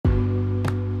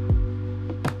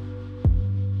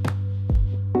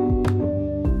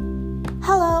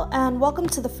welcome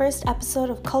to the first episode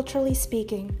of Culturally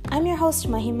Speaking. I'm your host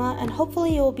Mahima, and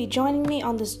hopefully you will be joining me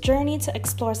on this journey to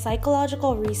explore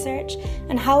psychological research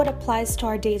and how it applies to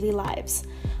our daily lives.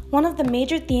 One of the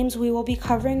major themes we will be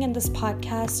covering in this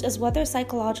podcast is whether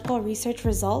psychological research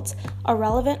results are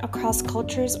relevant across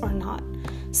cultures or not.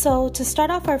 So, to start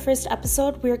off our first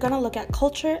episode, we are going to look at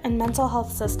culture and mental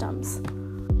health systems.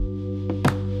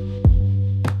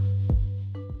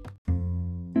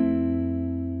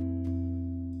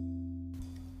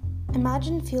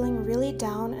 Imagine feeling really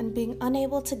down and being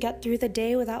unable to get through the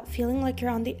day without feeling like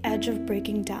you're on the edge of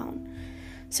breaking down.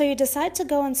 So you decide to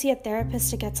go and see a therapist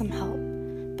to get some help.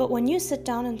 But when you sit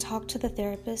down and talk to the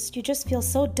therapist, you just feel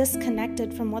so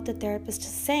disconnected from what the therapist is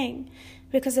saying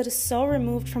because it is so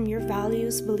removed from your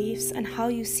values, beliefs, and how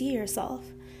you see yourself.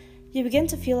 You begin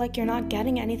to feel like you're not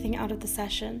getting anything out of the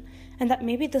session and that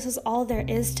maybe this is all there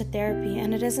is to therapy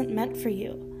and it isn't meant for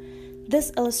you.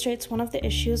 This illustrates one of the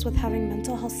issues with having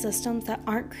mental health systems that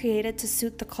aren't created to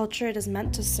suit the culture it is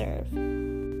meant to serve.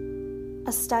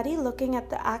 A study looking at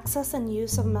the access and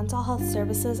use of mental health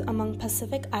services among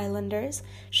Pacific Islanders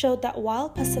showed that while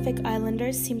Pacific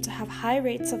Islanders seem to have high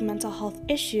rates of mental health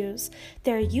issues,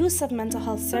 their use of mental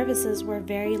health services were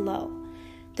very low.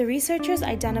 The researchers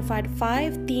identified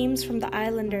 5 themes from the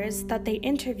Islanders that they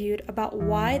interviewed about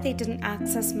why they didn't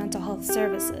access mental health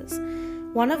services,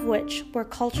 one of which were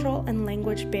cultural and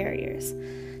language barriers.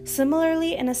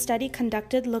 Similarly, in a study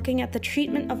conducted looking at the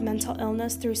treatment of mental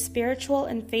illness through spiritual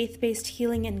and faith-based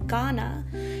healing in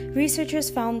Ghana, researchers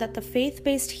found that the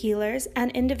faith-based healers and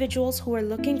individuals who were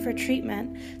looking for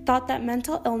treatment thought that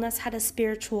mental illness had a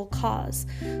spiritual cause.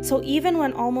 So even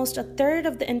when almost a third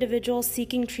of the individuals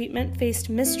seeking treatment faced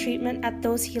mistreatment at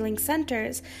those healing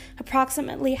centers,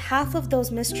 approximately half of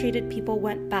those mistreated people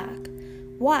went back.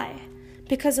 Why?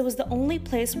 Because it was the only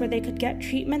place where they could get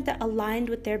treatment that aligned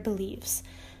with their beliefs.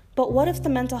 But what if the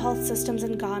mental health systems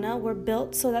in Ghana were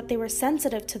built so that they were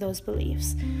sensitive to those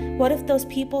beliefs? What if those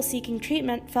people seeking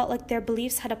treatment felt like their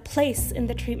beliefs had a place in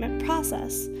the treatment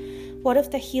process? What if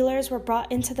the healers were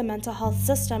brought into the mental health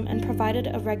system and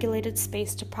provided a regulated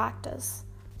space to practice?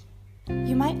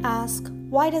 You might ask,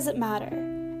 why does it matter?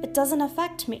 It doesn't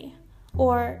affect me.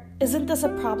 Or, isn't this a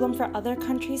problem for other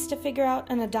countries to figure out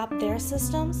and adopt their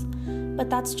systems? But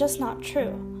that's just not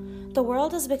true. The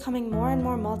world is becoming more and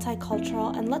more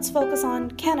multicultural, and let's focus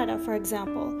on Canada, for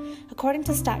example. According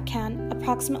to StatCan,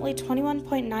 approximately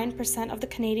 21.9% of the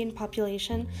Canadian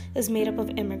population is made up of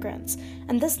immigrants,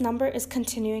 and this number is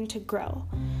continuing to grow.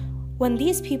 When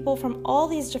these people from all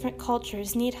these different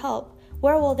cultures need help,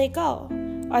 where will they go?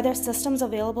 Are there systems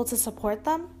available to support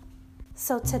them?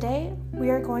 So today, we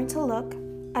are going to look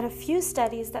at a few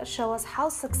studies that show us how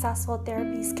successful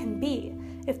therapies can be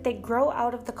if they grow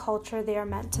out of the culture they are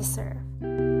meant to serve.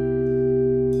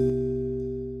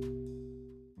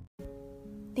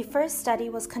 The first study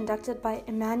was conducted by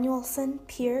Emanuelson,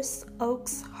 Pierce,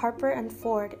 Oakes, Harper, and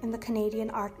Ford in the Canadian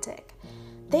Arctic.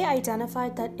 They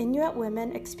identified that Inuit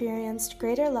women experienced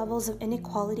greater levels of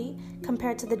inequality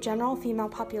compared to the general female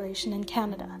population in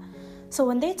Canada. So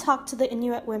when they talked to the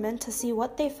Inuit women to see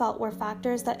what they felt were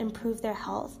factors that improved their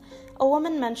health, a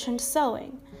woman mentioned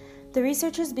sewing. The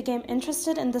researchers became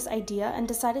interested in this idea and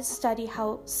decided to study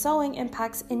how sewing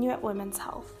impacts Inuit women's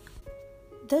health.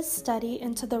 This study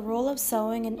into the role of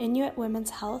sewing in Inuit women's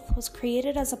health was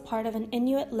created as a part of an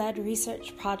Inuit-led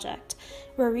research project,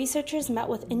 where researchers met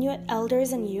with Inuit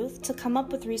elders and youth to come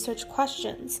up with research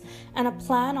questions and a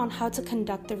plan on how to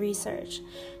conduct the research.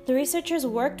 The researchers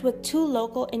worked with 2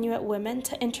 local Inuit women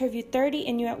to interview 30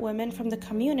 Inuit women from the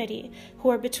community who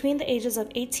were between the ages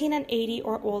of 18 and 80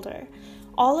 or older.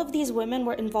 All of these women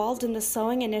were involved in the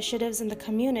sewing initiatives in the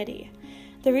community.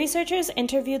 The researchers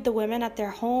interviewed the women at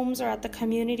their homes or at the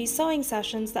community sewing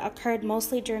sessions that occurred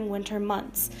mostly during winter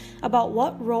months about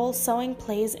what role sewing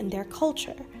plays in their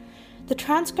culture. The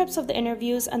transcripts of the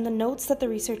interviews and the notes that the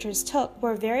researchers took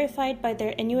were verified by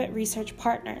their Inuit research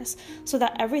partners so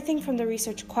that everything from the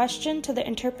research question to the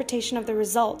interpretation of the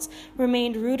results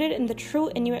remained rooted in the true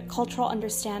Inuit cultural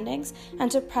understandings and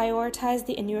to prioritize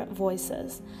the Inuit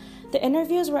voices. The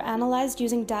interviews were analyzed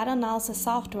using data analysis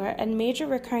software, and major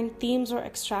recurring themes were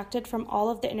extracted from all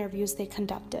of the interviews they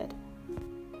conducted.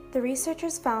 The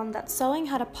researchers found that sewing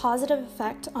had a positive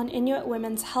effect on Inuit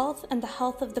women's health and the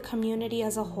health of the community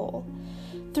as a whole.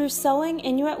 Through sewing,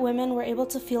 Inuit women were able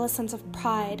to feel a sense of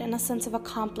pride and a sense of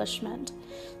accomplishment.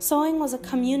 Sewing was a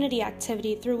community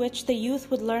activity through which the youth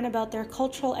would learn about their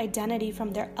cultural identity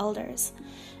from their elders.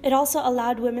 It also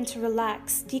allowed women to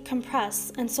relax,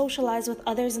 decompress, and socialize with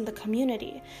others in the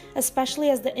community, especially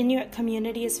as the Inuit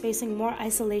community is facing more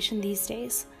isolation these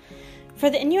days. For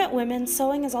the Inuit women,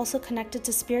 sewing is also connected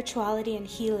to spirituality and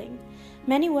healing.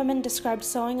 Many women described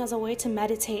sewing as a way to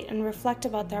meditate and reflect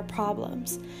about their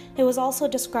problems. It was also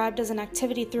described as an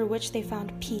activity through which they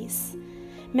found peace.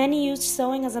 Many used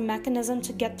sewing as a mechanism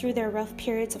to get through their rough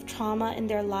periods of trauma in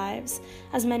their lives,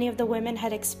 as many of the women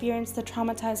had experienced the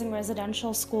traumatizing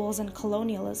residential schools and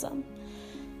colonialism.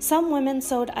 Some women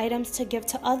sewed items to give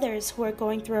to others who were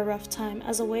going through a rough time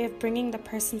as a way of bringing the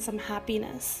person some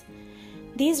happiness.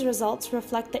 These results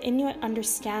reflect the Inuit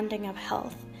understanding of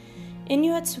health.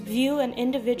 Inuits view an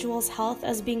individual's health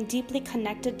as being deeply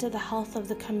connected to the health of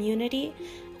the community,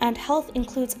 and health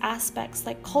includes aspects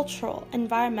like cultural,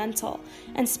 environmental,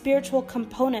 and spiritual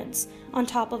components on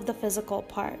top of the physical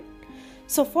part.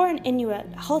 So for an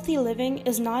Inuit, healthy living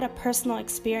is not a personal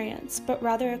experience, but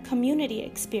rather a community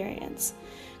experience.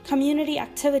 Community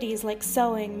activities like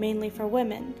sewing, mainly for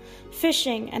women,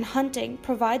 fishing, and hunting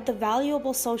provide the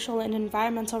valuable social and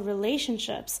environmental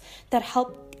relationships that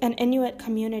help an Inuit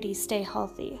community stay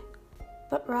healthy.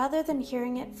 But rather than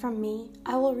hearing it from me,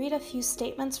 I will read a few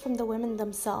statements from the women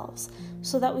themselves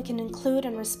so that we can include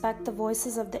and respect the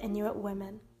voices of the Inuit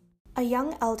women. A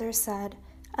young elder said,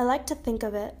 "I like to think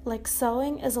of it like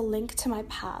sewing is a link to my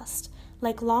past.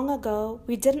 Like long ago,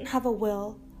 we didn't have a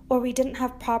will, or we didn't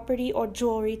have property or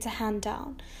jewelry to hand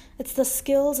down. It's the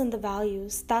skills and the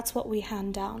values, that's what we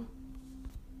hand down."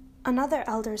 Another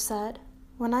elder said,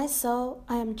 "When I sew,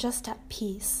 I am just at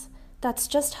peace. That's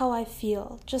just how I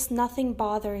feel, just nothing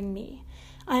bothering me.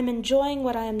 I am enjoying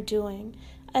what I am doing.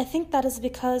 I think that is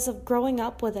because of growing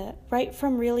up with it, right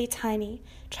from really tiny,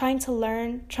 trying to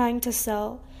learn, trying to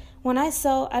sew. When I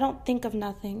sew, I don't think of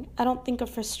nothing. I don't think of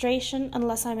frustration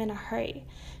unless I'm in a hurry.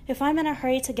 If I'm in a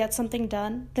hurry to get something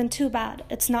done, then too bad,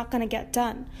 it's not going to get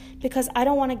done, because I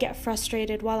don't want to get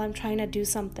frustrated while I'm trying to do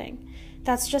something.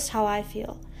 That's just how I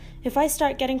feel. If I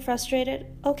start getting frustrated,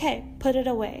 okay, put it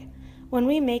away. When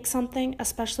we make something,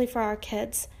 especially for our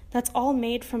kids, that's all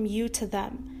made from you to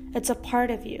them. It's a part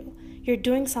of you. You're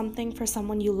doing something for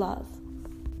someone you love."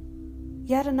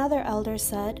 Yet another elder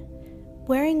said,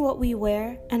 "Wearing what we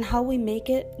wear and how we make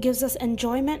it gives us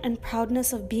enjoyment and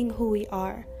proudness of being who we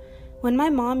are. When my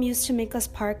mom used to make us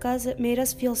parkas, it made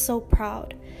us feel so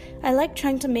proud. I like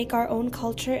trying to make our own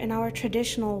culture in our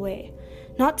traditional way.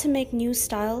 Not to make new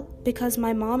style, because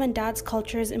my mom and dad's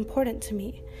culture is important to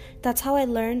me. That's how I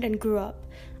learned and grew up.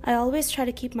 I always try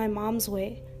to keep my mom's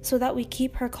way, so that we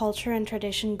keep her culture and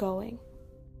tradition going."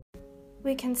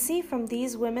 We can see from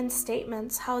these women's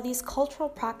statements how these cultural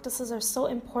practices are so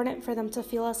important for them to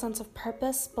feel a sense of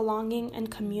purpose, belonging,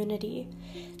 and community.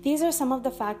 These are some of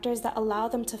the factors that allow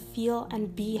them to feel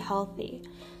and be healthy.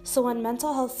 So when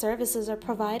mental health services are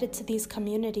provided to these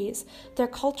communities, their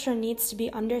culture needs to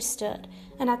be understood,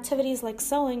 and activities like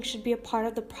sewing should be a part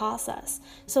of the process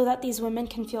so that these women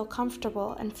can feel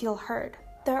comfortable and feel heard.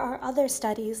 There are other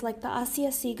studies like the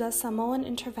Asiasiga Samoan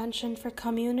Intervention for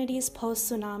Communities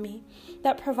Post-Tsunami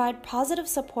that provide positive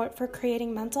support for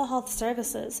creating mental health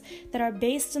services that are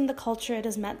based in the culture it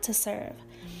is meant to serve.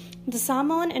 The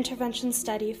Samoan Intervention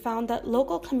study found that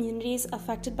local communities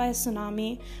affected by a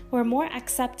tsunami were more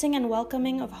accepting and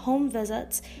welcoming of home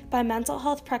visits by mental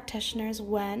health practitioners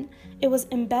when it was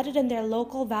embedded in their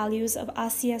local values of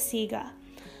Asiasiga.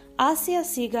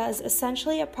 Asiasiga is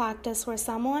essentially a practice where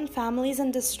Samoan families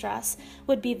in distress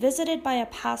would be visited by a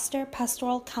pastor,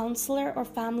 pastoral counselor, or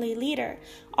family leader,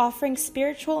 offering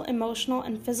spiritual, emotional,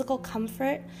 and physical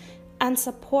comfort and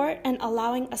support and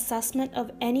allowing assessment of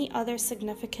any other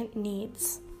significant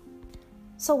needs.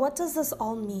 So what does this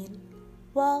all mean?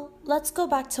 Well, let's go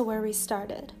back to where we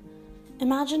started.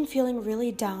 Imagine feeling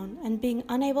really down and being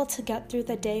unable to get through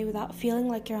the day without feeling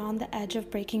like you're on the edge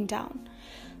of breaking down.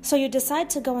 So you decide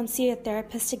to go and see a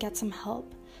therapist to get some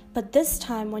help. But this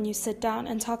time when you sit down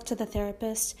and talk to the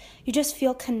therapist, you just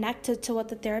feel connected to what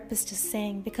the therapist is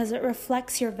saying because it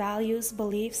reflects your values,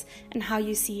 beliefs, and how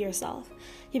you see yourself.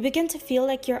 You begin to feel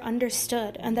like you're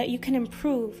understood and that you can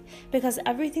improve because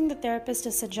everything the therapist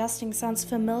is suggesting sounds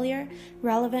familiar,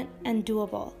 relevant, and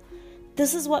doable.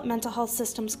 This is what mental health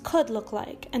systems could look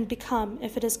like and become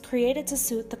if it is created to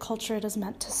suit the culture it is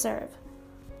meant to serve.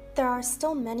 There are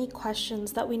still many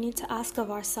questions that we need to ask of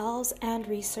ourselves and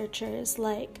researchers,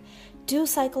 like, do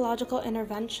psychological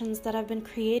interventions that have been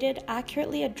created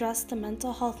accurately address the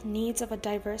mental health needs of a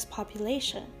diverse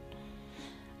population?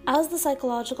 As the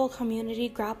psychological community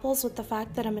grapples with the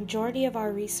fact that a majority of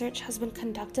our research has been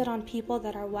conducted on people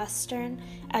that are Western,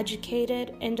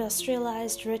 educated,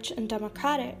 industrialized, rich, and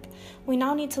democratic, we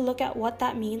now need to look at what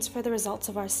that means for the results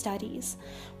of our studies.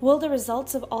 Will the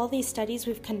results of all these studies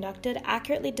we've conducted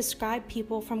accurately describe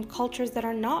people from cultures that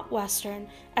are not Western,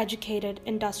 educated,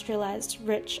 industrialized,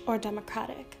 rich, or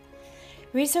democratic?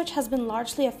 Research has been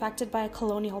largely affected by a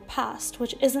colonial past,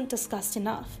 which isn't discussed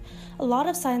enough. A lot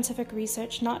of scientific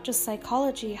research, not just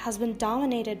psychology, has been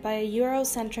dominated by a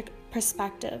Eurocentric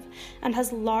perspective and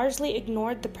has largely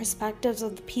ignored the perspectives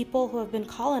of the people who have been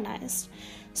colonized.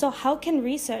 So how can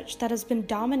research that has been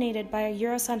dominated by a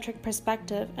Eurocentric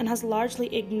perspective and has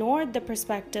largely ignored the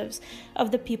perspectives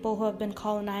of the people who have been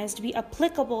colonized be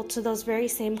applicable to those very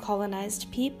same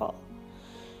colonized people?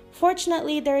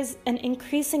 Fortunately, there is an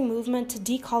increasing movement to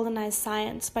decolonize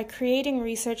science by creating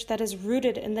research that is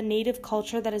rooted in the native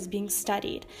culture that is being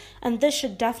studied, and this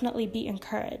should definitely be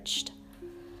encouraged.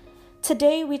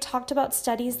 Today, we talked about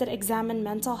studies that examine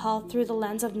mental health through the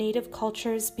lens of native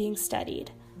cultures being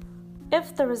studied.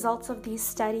 If the results of these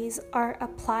studies are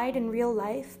applied in real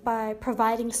life by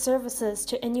providing services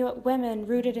to Inuit women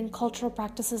rooted in cultural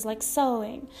practices like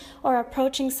sewing, or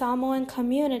approaching Samoan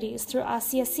communities through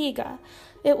Asiasiga,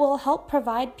 it will help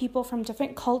provide people from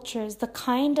different cultures the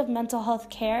kind of mental health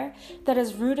care that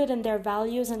is rooted in their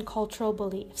values and cultural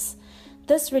beliefs.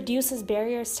 This reduces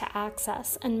barriers to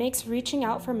access and makes reaching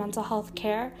out for mental health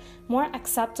care more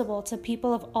acceptable to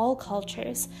people of all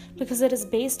cultures because it is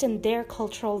based in their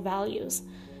cultural values.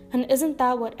 And isn't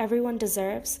that what everyone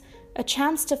deserves? A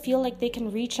chance to feel like they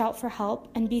can reach out for help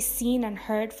and be seen and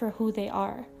heard for who they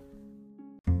are.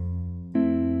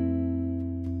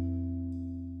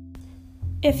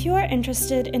 If you are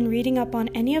interested in reading up on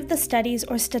any of the studies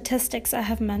or statistics I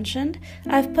have mentioned,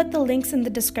 I've put the links in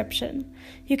the description.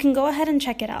 You can go ahead and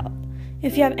check it out.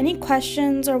 If you have any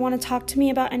questions or want to talk to me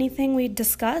about anything we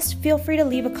discussed, feel free to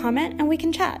leave a comment and we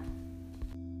can chat.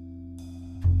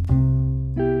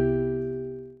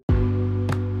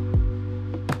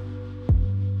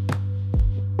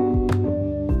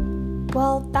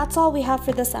 Well, that's all we have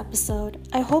for this episode.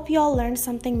 I hope you all learned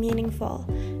something meaningful.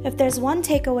 If there's one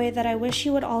takeaway that I wish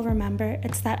you would all remember,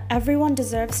 it's that everyone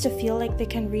deserves to feel like they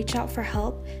can reach out for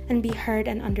help and be heard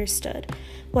and understood.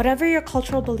 Whatever your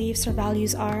cultural beliefs or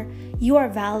values are, you are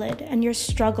valid and your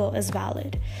struggle is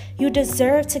valid. You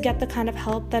deserve to get the kind of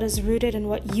help that is rooted in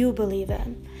what you believe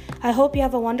in. I hope you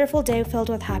have a wonderful day filled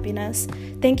with happiness.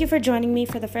 Thank you for joining me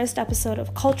for the first episode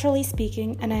of Culturally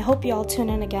Speaking, and I hope you all tune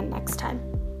in again next time.